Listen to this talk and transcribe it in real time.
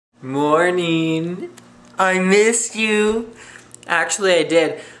Morning. I missed you. Actually, I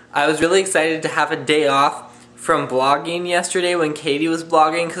did. I was really excited to have a day off from blogging yesterday when Katie was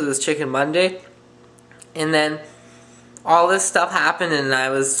blogging because it was Chicken Monday. And then all this stuff happened and I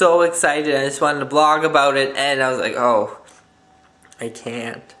was so excited. I just wanted to blog about it and I was like, oh, I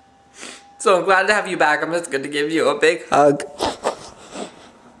can't. So I'm glad to have you back. I'm just going to give you a big hug.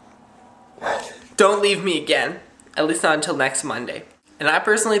 Don't leave me again. At least not until next Monday. And I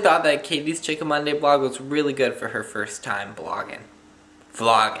personally thought that Katie's Chicken Monday blog was really good for her first time blogging.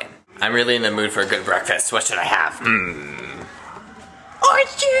 Vlogging. I'm really in the mood for a good breakfast. What should I have? Orange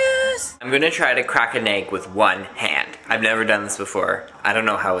juice! I'm gonna try to crack an egg with one hand. I've never done this before. I don't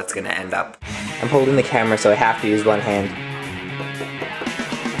know how it's gonna end up. I'm holding the camera so I have to use one hand.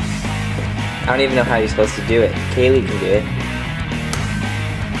 I don't even know how you're supposed to do it. Kaylee can do it.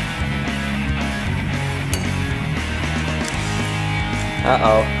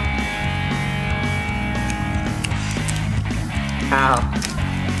 Uh-oh. Ow.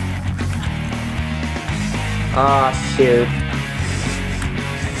 Oh, shoot.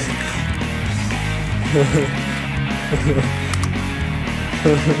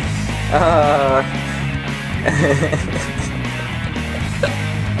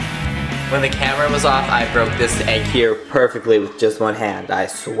 When the camera was off, I broke this egg here perfectly with just one hand, I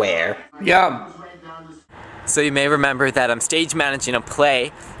swear. Yum! So you may remember that I'm stage managing a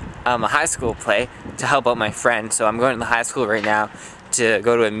play, a high school play, to help out my friend. So I'm going to the high school right now to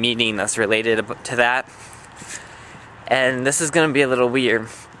go to a meeting that's related to that. And this is going to be a little weird.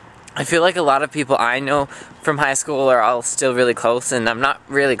 I feel like a lot of people I know from high school are all still really close, and I'm not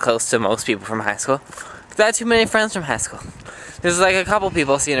really close to most people from high school. Because I had too many friends from high school. There's like a couple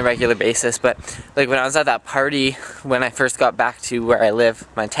people I see on a regular basis, but like when I was at that party, when I first got back to where I live,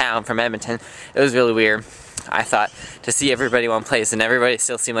 my town from Edmonton, it was really weird. I thought to see everybody in one place, and everybody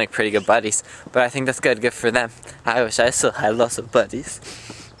still seemed like pretty good buddies. But I think that's good for them. I wish I still had lots of buddies.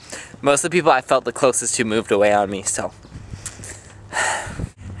 Most of the people I felt the closest to moved away on me, so.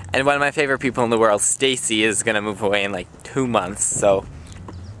 And one of my favorite people in the world, Stacy, is gonna move away in like 2 months, so.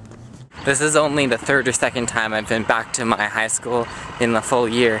 This is only the third or second time I've been back to my high school in the full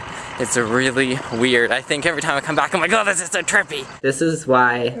year. It's really weird. I think every time I come back, I'm like, oh, this is so trippy. This is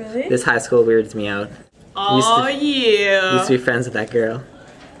why this high school weirds me out. Oh, yeah. Used to be friends with that girl.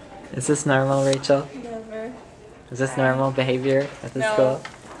 Is this normal, Rachel? Never. Is this normal behavior at this school?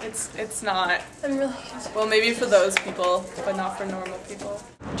 It's not. I'm really confused. Well, maybe for those people, but not for normal people.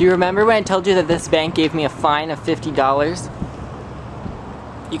 Do you remember when I told you that this bank gave me a fine of $50?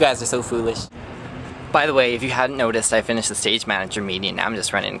 You guys are so foolish. By the way, if you hadn't noticed, I finished the stage manager meeting. Now I'm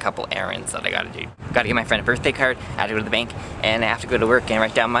just running a couple errands that I gotta do. Gotta get my friend a birthday card, I have to go to the bank, and I have to go to work and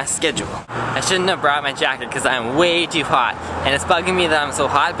write down my schedule. I shouldn't have brought my jacket because I'm way too hot. And it's bugging me that I'm so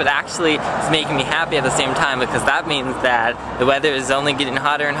hot, but actually it's making me happy at the same time because that means that the weather is only getting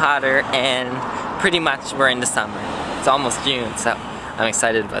hotter and hotter and pretty much we're into summer. It's almost June, so I'm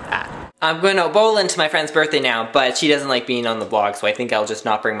excited about that. I'm going to bowl into my friend's birthday now, but she doesn't like being on the vlog, so I think I'll just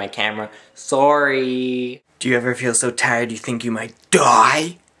not bring my camera. Sorry. Do you ever feel so tired you think you might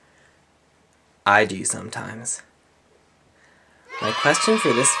die? I do sometimes. My question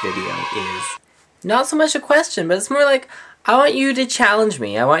for this video is not so much a question, but it's more like I want you to challenge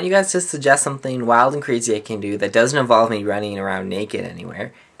me. I want you guys to suggest something wild and crazy I can do that doesn't involve me running around naked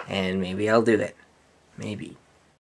anywhere, and maybe I'll do it. Maybe.